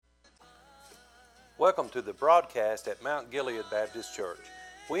Welcome to the broadcast at Mount Gilead Baptist Church.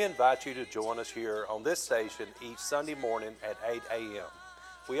 We invite you to join us here on this station each Sunday morning at 8 a.m.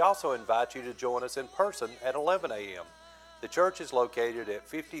 We also invite you to join us in person at 11 a.m. The church is located at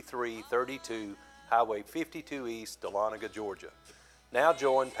 5332 Highway 52 East, Dahlonega, Georgia. Now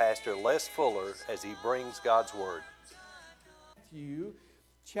join Pastor Les Fuller as he brings God's Word. Matthew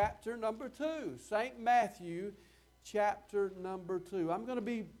chapter number 2. St. Matthew chapter number 2. I'm going to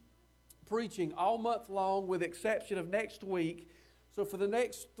be preaching all month long with exception of next week. So for the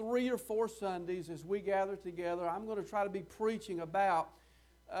next 3 or 4 Sundays as we gather together, I'm going to try to be preaching about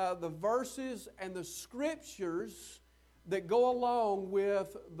the verses and the scriptures that go along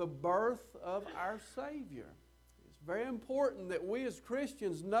with the birth of our Savior. It's very important that we as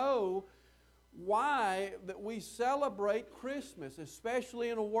Christians know why that we celebrate Christmas, especially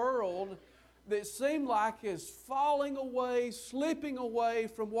in a world that seemed like is falling away, slipping away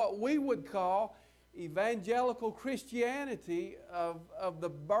from what we would call evangelical Christianity of the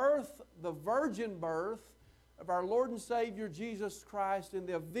birth, the virgin birth of our Lord and Savior Jesus Christ and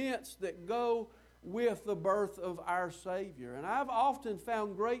the events that go with the birth of our Savior. And I've often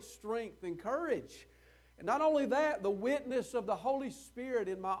found great strength and courage. And not only that, the witness of the Holy Spirit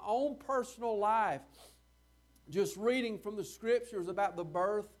in my own personal life, just reading from the Scriptures about the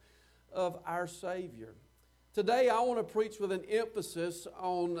birth of our Savior. Today I want to preach with an emphasis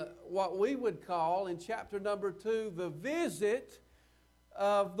on what we would call in chapter number 2 the visit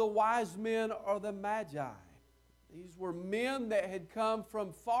of the wise men or the Magi. These were men that had come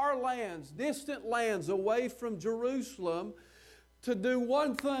from far lands, distant lands away from Jerusalem to do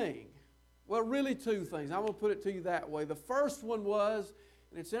one thing. Well, really 2 things. I'm going to put it to you that way. The first one was,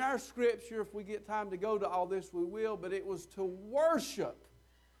 and it's in our Scripture, if we get time to go to all this we will, but it was to worship.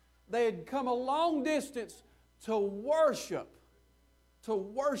 They had come a long distance to worship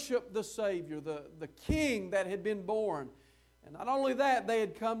the Savior, the King that had been born. And not only that, they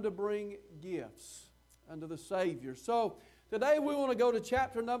had come to bring gifts unto the Savior. So today we want to go to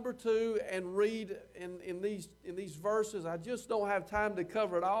chapter number 2 and read in these verses. I just don't have time to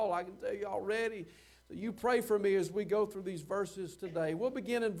cover it all, I can tell you already. So you pray for me as we go through these verses today. We'll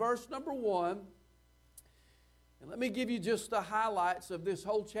begin in verse number 1. And let me give you just the highlights of this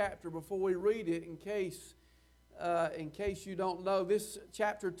whole chapter before we read it in case you don't know. This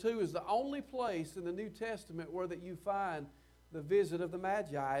chapter 2 is the only place in the New Testament where that you find the visit of the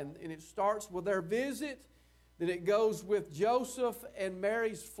Magi. And it starts with their visit, then it goes with Joseph and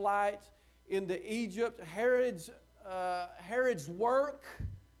Mary's flight into Egypt, Herod's work.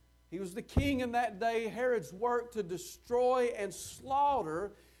 He was the king in that day. Herod's work to destroy and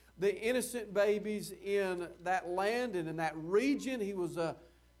slaughter the innocent babies in that land and in that region. He was a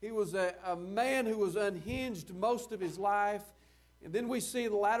man who was unhinged most of his life. And then we see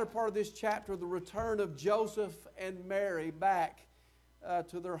in the latter part of this chapter the return of Joseph and Mary back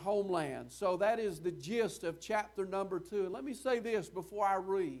to their homeland. So that is the gist of chapter number 2. And let me say this before I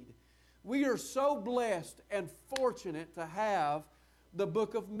read. We are so blessed and fortunate to have the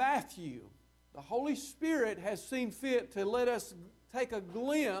book of Matthew. The Holy Spirit has seen fit to let us take a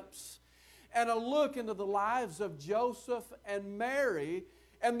glimpse and a look into the lives of Joseph and Mary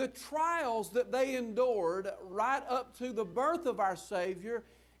and the trials that they endured right up to the birth of our Savior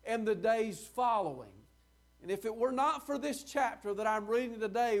and the days following. And if it were not for this chapter that I'm reading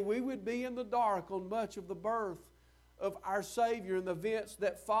today, we would be in the dark on much of the birth of our Savior and the events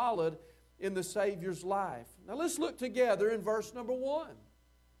that followed in the Savior's life. Now let's look together in verse number 1.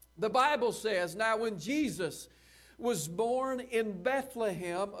 The Bible says, "Now when Jesus was born in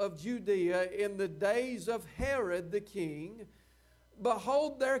Bethlehem of Judea in the days of Herod the king,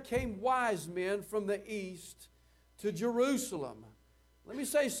 behold, there came wise men from the east to Jerusalem." Let me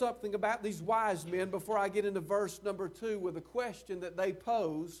say something about these wise men before I get into verse number 2 with a question that they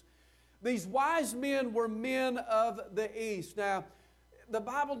pose. These wise men were men of the east. Now, the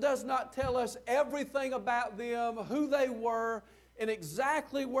Bible does not tell us everything about them, who they were, and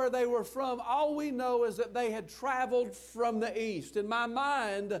exactly where they were from. All we know is that they had traveled from the east. In my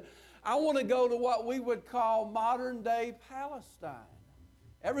mind, I want to go to what we would call modern-day Palestine.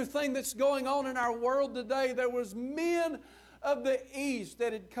 Everything that's going on in our world today, there was men of the east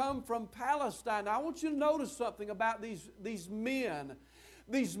that had come from Palestine. Now, I want you to notice something about these men.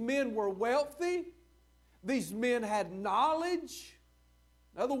 These men were wealthy. These men had knowledge.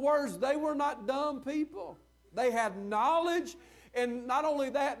 In other words, they were not dumb people. They had knowledge. And not only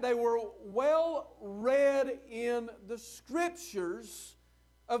that, they were well read in the Scriptures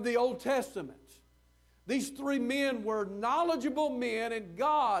of the Old Testament. These 3 men were knowledgeable men, and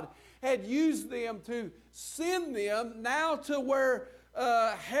God had used them to send them now to where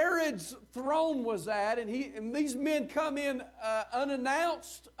Herod's throne was at, and these men come in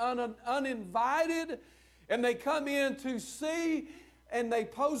unannounced, uninvited, and they come in to see, and they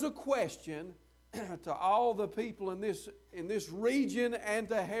pose a question to all the people in this region and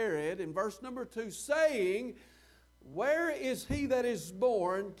to Herod in verse number 2, saying, "Where is he that is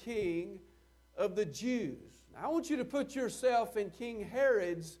born King of the Jews?" Now, I want you to put yourself in King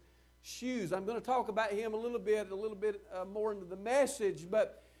Herod's shoes. I'm going to talk about him a little bit more into the message,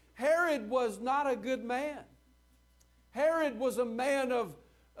 but Herod was not a good man. Herod was a man of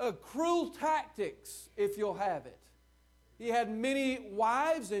cruel tactics, if you'll have it. He had many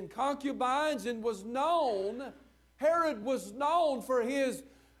wives and concubines and Herod was known for his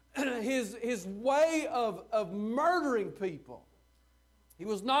way of murdering people. He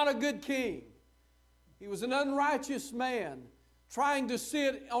was not a good king. He was an unrighteous man trying to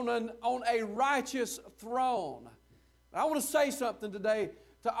sit on a righteous throne. I want to say something today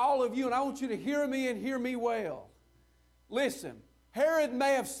to all of you, and I want you to hear me and hear me well. Listen, Herod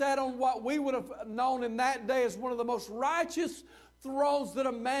may have sat on what we would have known in that day as one of the most righteous thrones that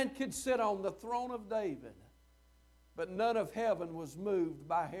a man could sit on, the throne of David. But none of heaven was moved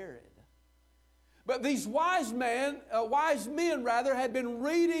by Herod. But these wise men had been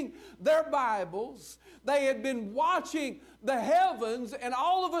reading their Bibles. They had been watching the heavens, and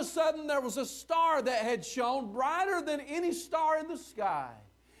all of a sudden there was a star that had shone brighter than any star in the sky.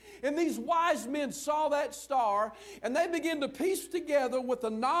 And these wise men saw that star, and they began to piece together with the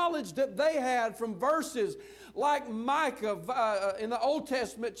knowledge that they had from verses like Micah in the Old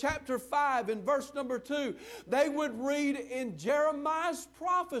Testament, chapter 5 and verse number 2. They would read in Jeremiah's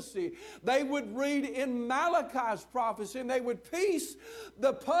prophecy. They would read in Malachi's prophecy, and they would piece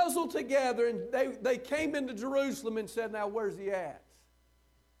the puzzle together, and they came into Jerusalem and said, "Now, where's he at?"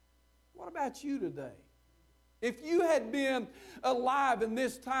 What about you today? If you had been alive in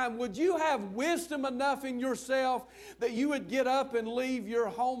this time, would you have wisdom enough in yourself that you would get up and leave your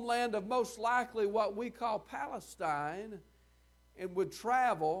homeland of most likely what we call Palestine and would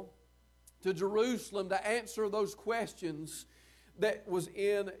travel to Jerusalem to answer those questions that was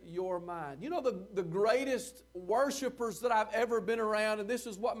in your mind? You know, the greatest worshipers that I've ever been around, and this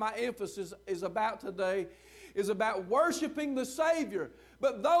is what my emphasis is about today, is about worshiping the Savior.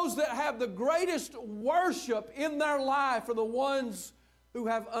 But those that have the greatest worship in their life are the ones who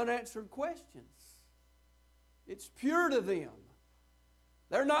have unanswered questions. It's pure to them.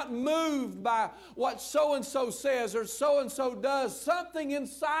 They're not moved by what so-and-so says or so-and-so does. Something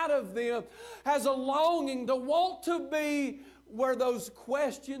inside of them has a longing to want to be where those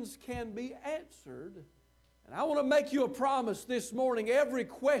questions can be answered. And I want to make you a promise this morning. Every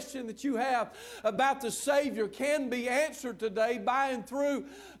question that you have about the Savior can be answered today by and through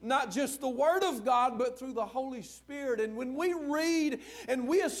not just the Word of God, but through the Holy Spirit. And when we read and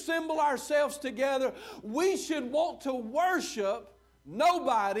we assemble ourselves together, we should want to worship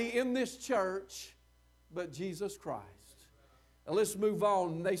nobody in this church but Jesus Christ. Now let's move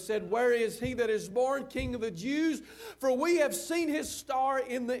on. They said, "Where is he that is born King of the Jews? For we have seen his star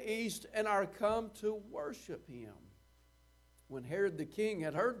in the east and are come to worship him." When Herod the king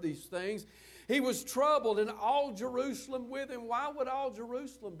had heard these things, he was troubled, and all Jerusalem with him. Why would all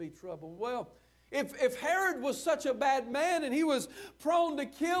Jerusalem be troubled? Well, if Herod was such a bad man and he was prone to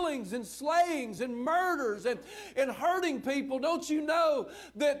killings and slayings and murders and hurting people, don't you know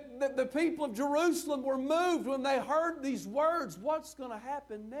that the people of Jerusalem were moved when they heard these words? What's going to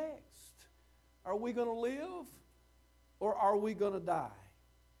happen next? Are we going to live or are we going to die?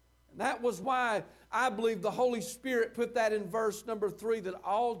 And that was why I believe the Holy Spirit put that in verse number 3, that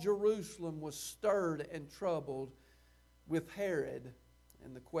all Jerusalem was stirred and troubled with Herod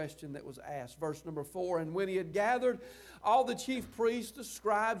and the question that was asked. Verse number 4, "And when he had gathered all the chief priests, the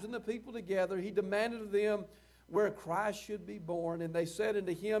scribes, and the people together, he demanded of them where Christ should be born. And they said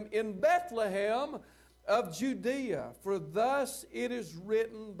unto him, In Bethlehem of Judea, for thus it is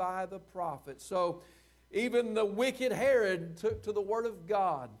written by the prophet." So even the wicked Herod took to the Word of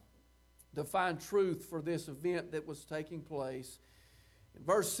God to find truth for this event that was taking place. In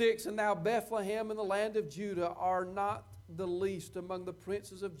verse 6, "And thou, Bethlehem, in the land of Judah, are not the least among the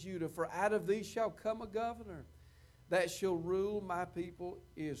princes of Judah, for out of thee shall come a governor that shall rule my people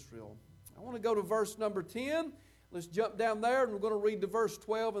Israel." I want to go to verse number 10. Let's jump down there, and we're going to read to verse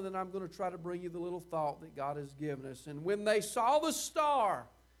 12, and then I'm going to try to bring you the little thought that God has given us. "And when they saw the star,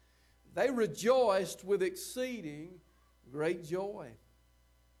 they rejoiced with exceeding great joy.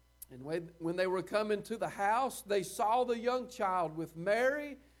 And when they were coming to the house, they saw the young child with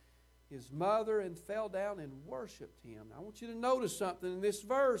Mary, his mother, and fell down and worshiped him." Now, I want you to notice something in this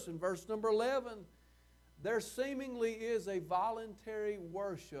verse. In verse number 11, there seemingly is a voluntary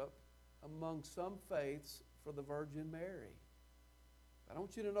worship among some faiths for the Virgin Mary. I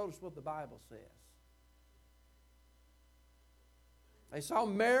want you to notice what the Bible says. They saw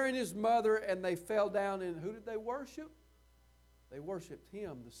Mary and his mother, and they fell down, and who did they worship? They worshiped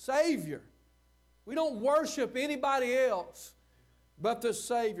Him, the Savior. We don't worship anybody else but the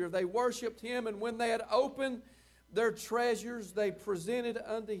Savior. They worshiped Him, and when they had opened their treasures, they presented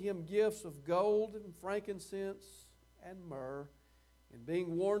unto Him gifts of gold and frankincense and myrrh. And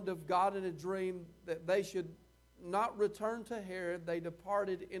being warned of God in a dream that they should not return to Herod, they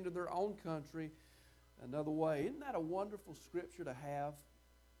departed into their own country another way. Isn't that a wonderful scripture to have?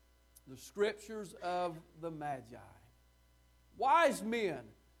 The scriptures of the Magi. Wise men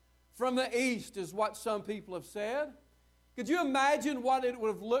from the east is what some people have said. Could you imagine what it would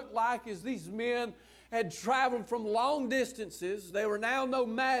have looked like as these men had traveled from long distances? They were now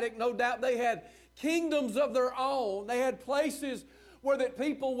nomadic. No doubt they had kingdoms of their own. They had places where that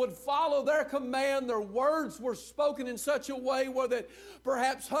people would follow their command. Their words were spoken in such a way where that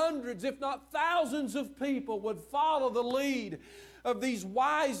perhaps hundreds, if not thousands of people would follow the lead of these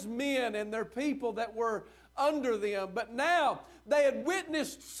wise men and their people that were under them. But now they had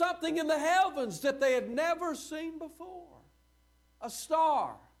witnessed something in the heavens that they had never seen before. A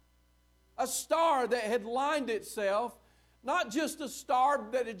star. A star that had lined itself. Not just a star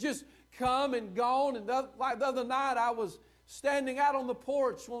that had just come and gone. And like the other night I was standing out on the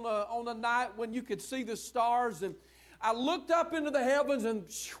porch on a night when you could see the stars, and I looked up into the heavens, and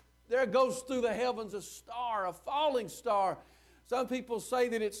there goes through the heavens a star, a falling star. Some people say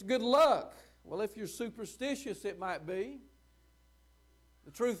that it's good luck. Well, if you're superstitious, it might be.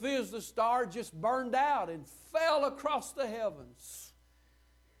 The truth is the star just burned out and fell across the heavens.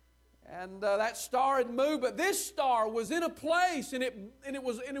 And that star had moved, but this star was in a place, and it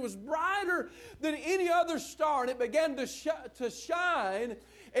was brighter than any other star, and it began to shine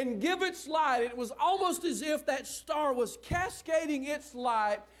and give its light. It was almost as if that star was cascading its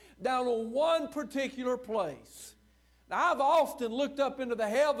light down on one particular place. Now, I've often looked up into the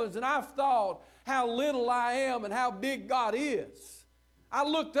heavens, and I've thought how little I am and how big God is. I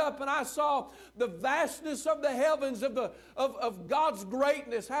looked up and I saw the vastness of the heavens, of God's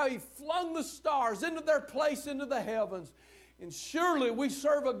greatness, how He flung the stars into their place into the heavens. And surely we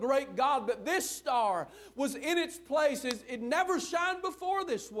serve a great God, but this star was in its place. It never shined before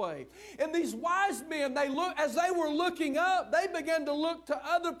this way. And these wise men, as they were looking up, they began to look to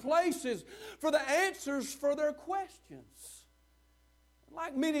other places for the answers for their questions.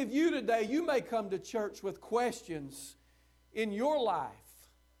 Like many of you today, you may come to church with questions in your life.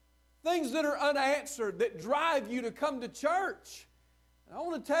 Things that are unanswered that drive you to come to church. And I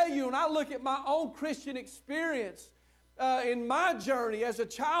want to tell you, when I look at my own Christian experience in my journey as a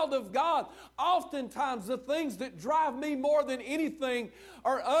child of God, oftentimes the things that drive me more than anything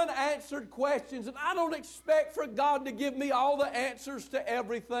are unanswered questions. And I don't expect for God to give me all the answers to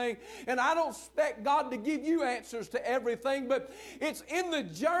everything. And I don't expect God to give you answers to everything. But it's in the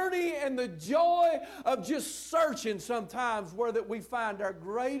journey and the joy of just searching sometimes where that we find our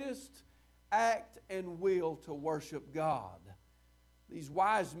greatest act and will to worship God. These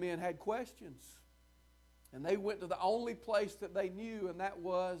wise men had questions. And they went to the only place that they knew, and that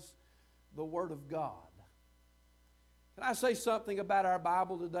was the Word of God. Can I say something about our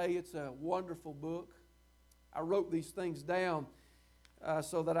Bible today? It's a wonderful book. I wrote these things down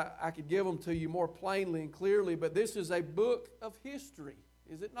so that I could give them to you more plainly and clearly, but this is a book of history,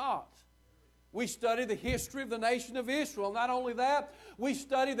 is it not? We study the history of the nation of Israel. Not only that, we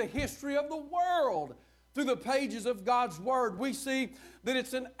study the history of the world through the pages of God's Word. We see that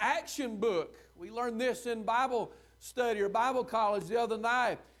it's an action book. We learned this in Bible study or Bible college the other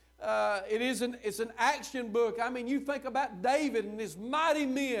night. It's an action book. I mean, you think about David and his mighty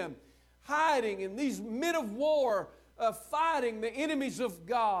men hiding in these men of war fighting the enemies of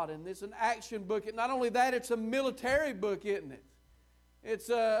God. And it's an action book. And not only that, it's a military book, isn't it? It's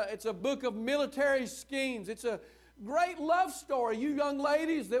a book of military schemes. It's a great love story. You young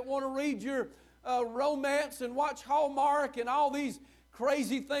ladies that want to read your romance and watch Hallmark and all these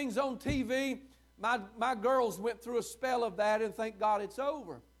crazy things on TV, my girls went through a spell of that, and thank God it's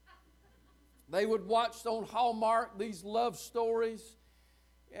over. They would watch on Hallmark these love stories.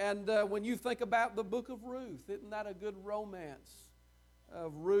 And when you think about the book of Ruth, isn't that a good romance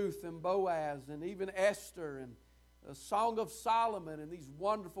of Ruth and Boaz and even Esther and the Song of Solomon and these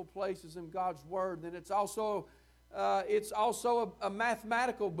wonderful places in God's Word? And it's also a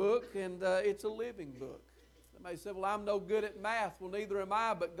mathematical book, and it's a living book. Somebody said, well, I'm no good at math. Well, neither am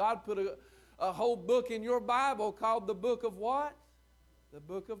I, but God put a whole book in your Bible called the book of what? The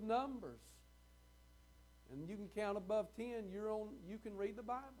book of Numbers. and you can count above 10, you can read the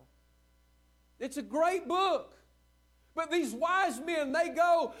Bible. It's a great book. But these wise men, they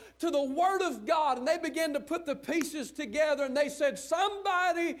go to the Word of God and they begin to put the pieces together, and they said,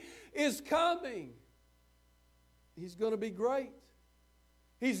 somebody is coming. He's going to be great.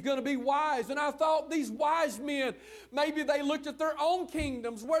 He's going to be wise. And I thought these wise men, maybe they looked at their own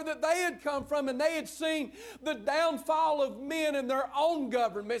kingdoms, where that they had come from, and they had seen the downfall of men in their own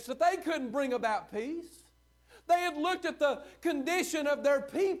governments, that they couldn't bring about peace. They had looked at the condition of their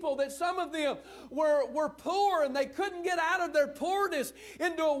people, that some of them were poor and they couldn't get out of their poorness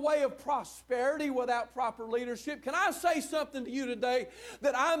into a way of prosperity without proper leadership. Can I say something to you today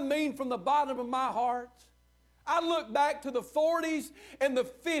that I mean from the bottom of my heart? I look back to the 40s and the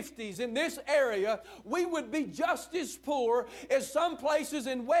 50s in this area, we would be just as poor as some places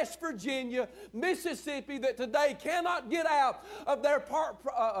in West Virginia, Mississippi, that today cannot get out of their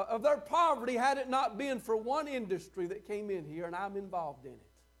poverty had it not been for one industry that came in here, and I'm involved in it.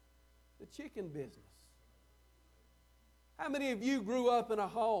 The chicken business. How many of you grew up in a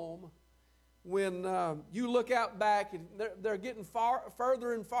home when you look out back, and they're getting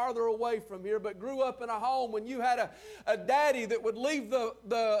further and farther away from here, but grew up in a home when you had a daddy that would leave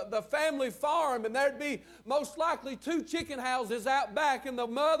the family farm, and there'd be most likely 2 chicken houses out back, and the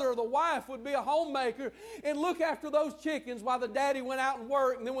mother or the wife would be a homemaker and look after those chickens while the daddy went out and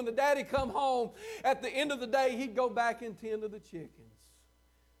worked, and then when the daddy come home, at the end of the day, he'd go back and tend to the chickens.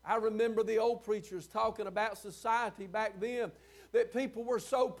 I remember the old preachers talking about society back then, that people were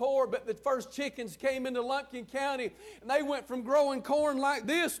so poor, but the first chickens came into Lumpkin County, and they went from growing corn like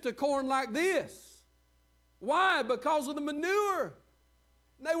this to corn like this. Why? Because of the manure.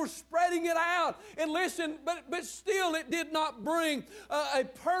 And they were spreading it out. And listen, but still it did not bring a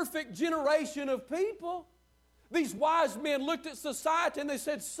perfect generation of people. These wise men looked at society and they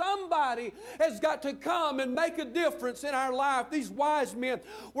said, somebody has got to come and make a difference in our life. These wise men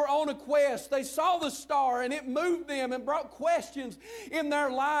were on a quest. They saw the star and it moved them and brought questions in their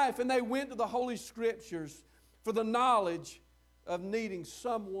life. And they went to the Holy Scriptures for the knowledge of needing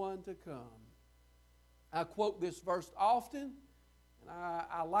someone to come. I quote this verse often, and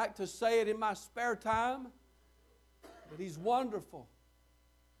I like to say it in my spare time, but He's wonderful.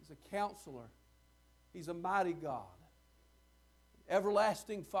 He's a counselor. He's a mighty God,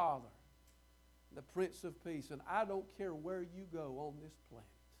 everlasting Father, the Prince of Peace. And I don't care where you go on this planet.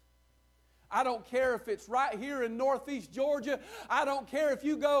 I don't care if it's right here in northeast Georgia. I don't care if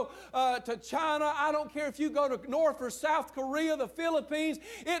you go to China. I don't care if you go to North or South Korea, the Philippines.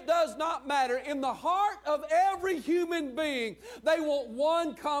 It does not matter. In the heart of every human being, they want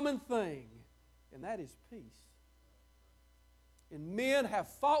one common thing, and that is peace. And men have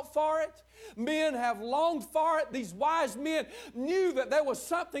fought for it. Men have longed for it. These wise men knew that there was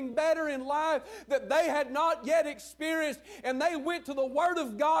something better in life that they had not yet experienced. And they went to the Word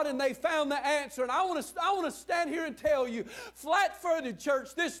of God and they found the answer. And I want to stand here and tell you, flat-footed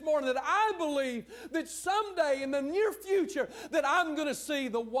church, this morning, that I believe that someday in the near future that I'm going to see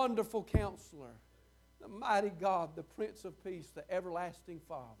the wonderful Counselor, the mighty God, the Prince of Peace, the everlasting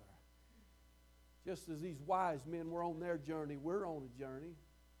Father. Just as these wise men were on their journey, we're on a journey.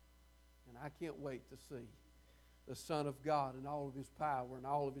 And I can't wait to see the Son of God in all of His power and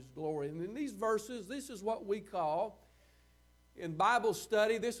all of His glory. And in these verses, this is what we call, in Bible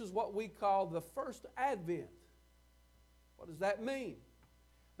study, this is what we call the first advent. What does that mean?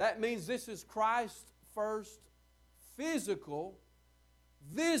 That means this is Christ's first physical,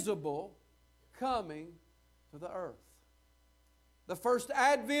 visible coming to the earth. The first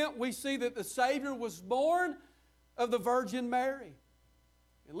advent, we see that the Savior was born of the Virgin Mary.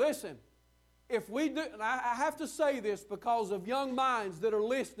 And listen, if we do, and I have to say this because of young minds that are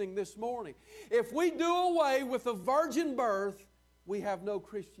listening this morning, if we do away with the virgin birth, we have no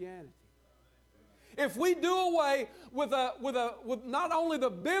Christianity. If we do away with not only the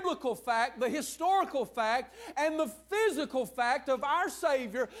biblical fact, the historical fact, and the physical fact of our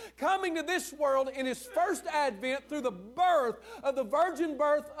Savior coming to this world in His first advent through the birth of the virgin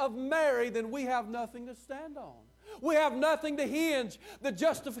birth of Mary, then we have nothing to stand on. We have nothing to hinge the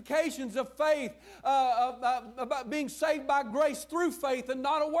justifications of faith, about being saved by grace through faith and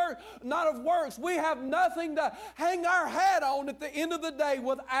not of works. We have nothing to hang our hat on at the end of the day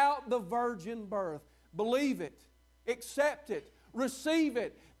without the virgin birth. Believe it, accept it, receive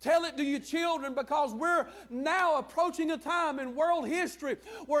it. Tell it to your children, because we're now approaching a time in world history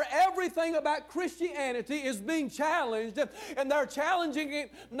where everything about Christianity is being challenged. And they're challenging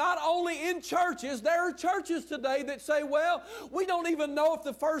it not only in churches. There are churches today that say, well, we don't even know if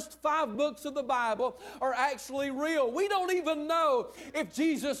the first 5 books of the Bible are actually real. We don't even know if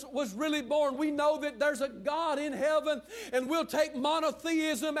Jesus was really born. We know that there's a God in heaven, and we'll take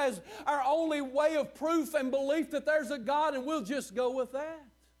monotheism as our only way of proof and belief that there's a God, and we'll just go with that.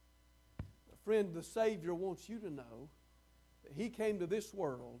 Friend, the Savior wants you to know that He came to this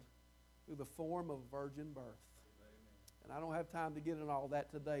world through the form of virgin birth. And I don't have time to get into all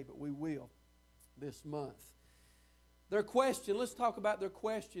that today, but we will this month. Their question, let's talk about their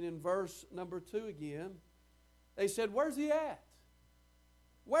question in verse number 2 again. They said, where's He at?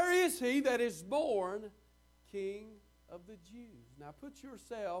 Where is He that is born King of the Jews? Now put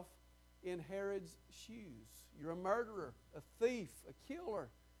yourself in Herod's shoes. You're a murderer, a thief, a killer.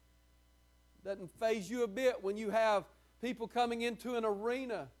 Doesn't faze you a bit when you have people coming into an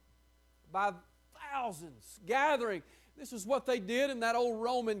arena by thousands gathering. This is what they did in that old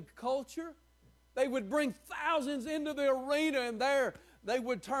Roman culture. They would bring thousands into the arena, and there they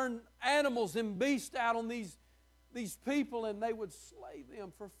would turn animals and beasts out on these people, and they would slay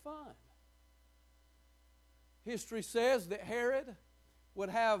them for fun. History says that Herod would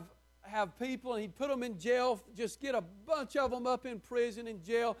have people, and he'd put them in jail, just get a bunch of them up in prison, in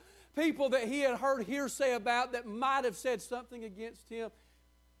jail. People that he had heard hearsay about that might have said something against him,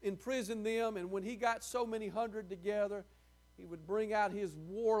 imprison them, and when he got so many hundred together, he would bring out his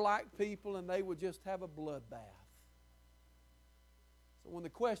warlike people, and they would just have a bloodbath. So when the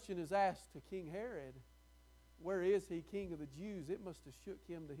question is asked to King Herod, where is He, King of the Jews, it must have shook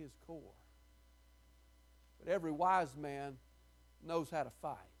him to his core. But every wise man knows how to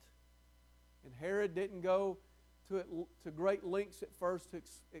fight. And Herod didn't go to great lengths at first to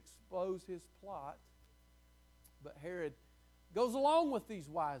expose his plot. But Herod goes along with these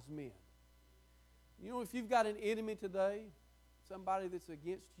wise men. You know, if you've got an enemy today, somebody that's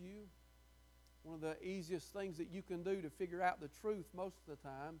against you, one of the easiest things that you can do to figure out the truth most of the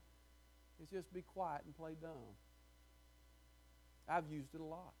time is just be quiet and play dumb. I've used it a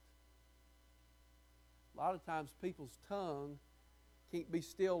lot. A lot of times people's tongue can't be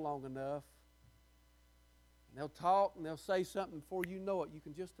still long enough. And they'll talk and they'll say something before you know it. You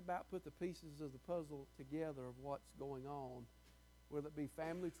can just about put the pieces of the puzzle together of what's going on. Whether it be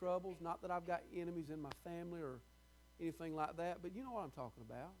family troubles, not that I've got enemies in my family or anything like that, but you know what I'm talking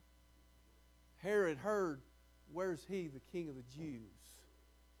about. Herod heard, where's He, the King of the Jews?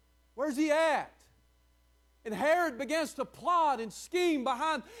 Where's He at? And Herod begins to plot and scheme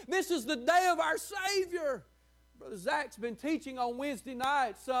behind, this is the day of our Savior. Brother Zach's been teaching on Wednesday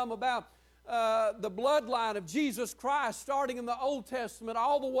night some about the bloodline of Jesus Christ, starting in the Old Testament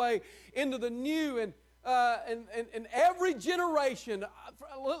all the way into the New, and every generation.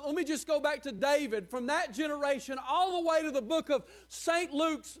 Let me just go back to David. From that generation all the way to the book of St.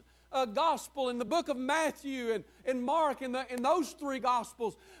 Luke's Gospel, and the book of Matthew and Mark, in those 3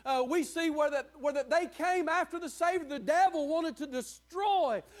 Gospels, we see where they came after the Savior. The devil wanted to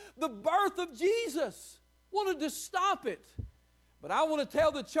destroy the birth of Jesus, wanted to stop it. But I want to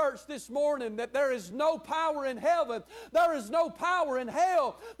tell the church this morning that there is no power in heaven, there is no power in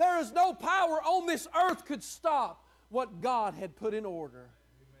hell, there is no power on this earth could stop what God had put in order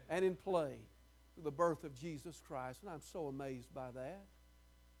and in play through the birth of Jesus Christ. And I'm so amazed by that.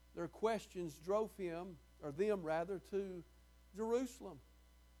 Their questions drove them to Jerusalem.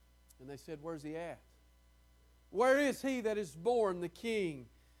 And they said, where's He at? Where is He that is born the King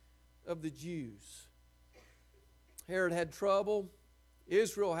of the Jews? Herod had trouble,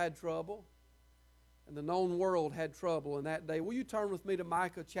 Israel had trouble, and the known world had trouble in that day. Will you turn with me to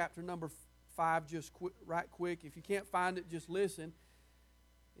Micah chapter number 5 just right quick? If you can't find it, just listen.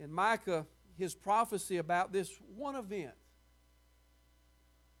 In Micah, his prophecy about this one event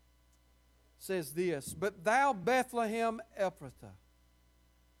says this, but thou Bethlehem Ephrathah,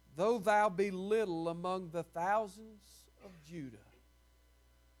 though thou be little among the thousands of Judah,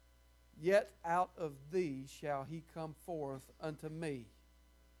 yet out of thee shall He come forth unto me.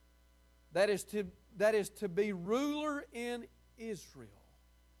 That is to be ruler in Israel,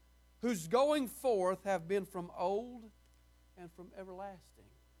 whose going forth have been from old and from everlasting.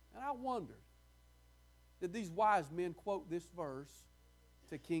 And I wondered, did these wise men quote this verse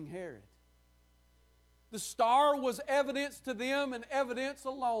to King Herod? The star was evidence to them, and evidence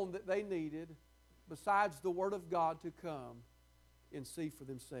alone that they needed, besides the Word of God to come and see for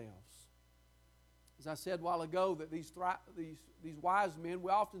themselves. As I said a while ago, that these wise men,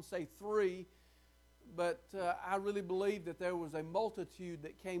 we often say 3, but I really believe that there was a multitude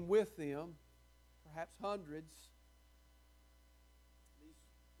that came with them, perhaps hundreds.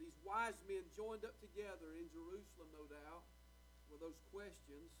 These wise men joined up together in Jerusalem, no doubt, with those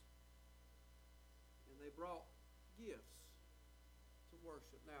questions, and they brought gifts to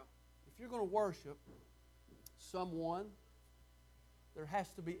worship. Now, if you're going to worship someone, there has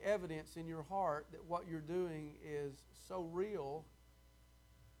to be evidence in your heart that what you're doing is so real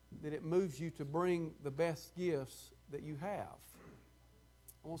that it moves you to bring the best gifts that you have.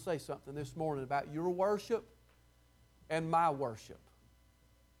 I want to say something this morning about your worship and my worship.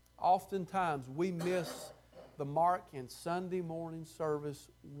 Oftentimes we miss the mark in Sunday morning service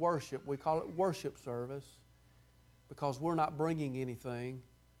worship. We call it worship service because we're not bringing anything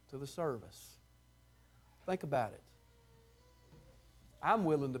to the service. Think about it. I'm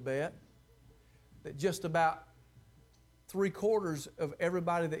willing to bet that just about 3/4 of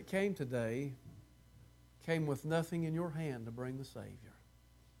everybody that came today came with nothing in your hand to bring the Savior.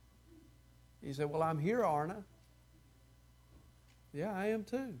 You say, well, I'm here, aren't I? Yeah, I am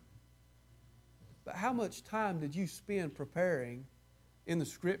too. But how much time did you spend preparing in the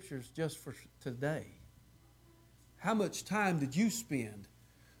Scriptures just for today? How much time did you spend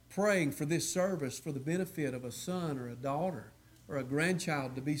praying for this service for the benefit of a son or a daughter or a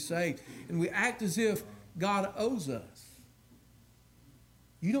grandchild to be saved? And we act as if God owes us.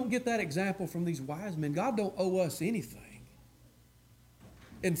 You don't get that example from these wise men. God don't owe us anything.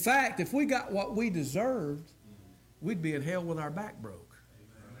 In fact, if we got what we deserved, we'd be in hell with our back broke.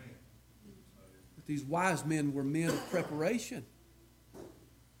 But these wise men were men of preparation.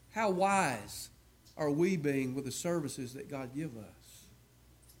 How wise are we being with the services that God give us?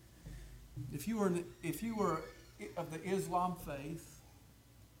 If you were of the Islam faith,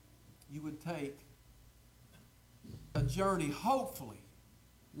 you would take a journey, hopefully,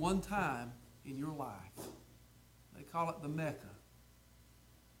 one time in your life. They call it the Mecca.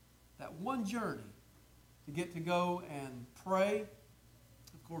 That one journey to get to go and pray.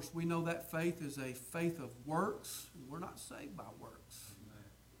 Of course, we know that faith is a faith of works. We're not saved by works.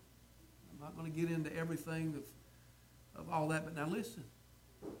 I'm not going to get into everything of all that, but now listen.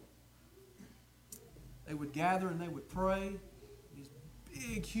 They would gather and they would pray. These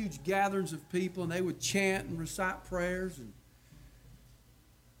big, huge gatherings of people, and they would chant and recite prayers, and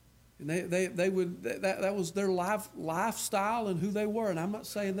they would, that was their lifestyle and who they were. And I'm not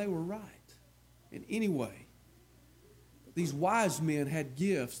saying they were right in any way. But these wise men had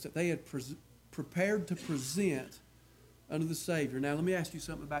gifts that they had prepared to present unto the Savior. Now let me ask you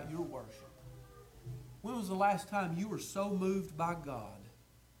something about your worship. When was the last time you were so moved by God?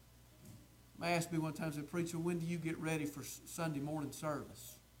 They asked me one time, said, preacher, when do you get ready for Sunday morning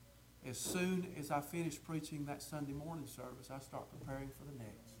service? As soon as I finish preaching that Sunday morning service, I start preparing for the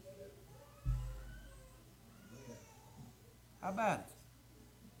next. How about it?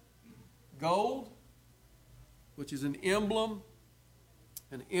 Gold, which is an emblem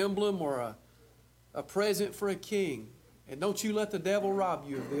or a present for a king. And don't you let the devil rob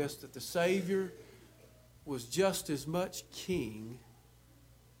you of this, that the Savior was just as much king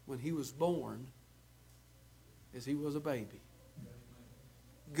when he was born as he was a baby.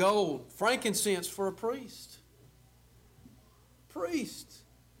 Gold, frankincense for a priest. Priest.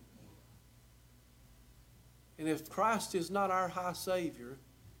 And if Christ is not our high Savior,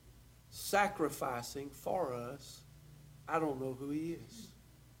 sacrificing for us, I don't know who He is.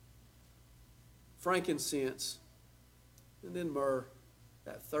 Frankincense, and then myrrh,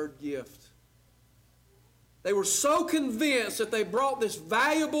 that third gift. They were so convinced that they brought these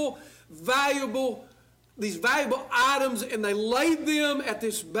valuable items, and they laid them at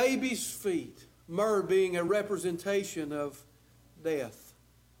this baby's feet. Myrrh being a representation of death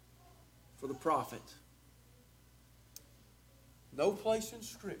for the prophet. No place in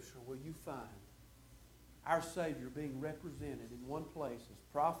Scripture will you find our Savior being represented in one place as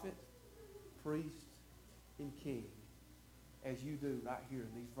prophet, priest, and king, as you do right here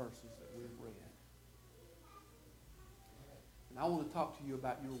in these verses that we've read. And I want to talk to you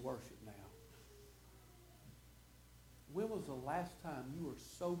about your worship now. When was the last time you were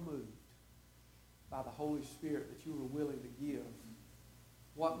so moved by the Holy Spirit that you were willing to give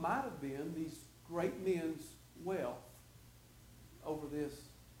what might have been these great men's wealth over this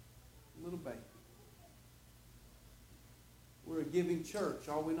little baby? We're a giving church,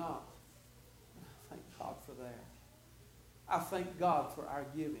 are we not? I thank God for that. I thank God for our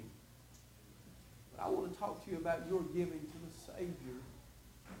giving. But I want to talk to you about your giving to the Savior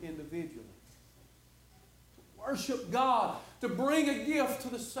individually. To worship God, to bring a gift to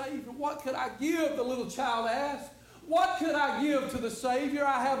the Savior. What could I give? The little child asked. What could I give to the Savior?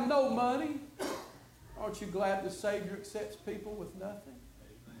 I have no money. Aren't you glad the Savior accepts people with nothing?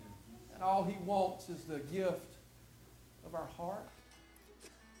 And all He wants is the gift of our heart.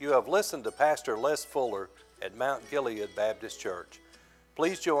 You have listened to Pastor Les Fuller at Mount Gilead Baptist Church.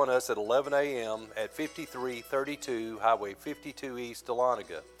 Please join us at 11 a.m. at 5332 Highway 52 East,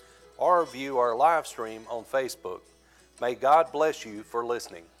 Dahlonega, or view our live stream on Facebook. May God bless you for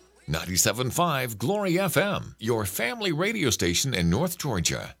listening. 97.5 Glory FM, your family radio station in North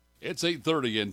Georgia. It's 8:30 and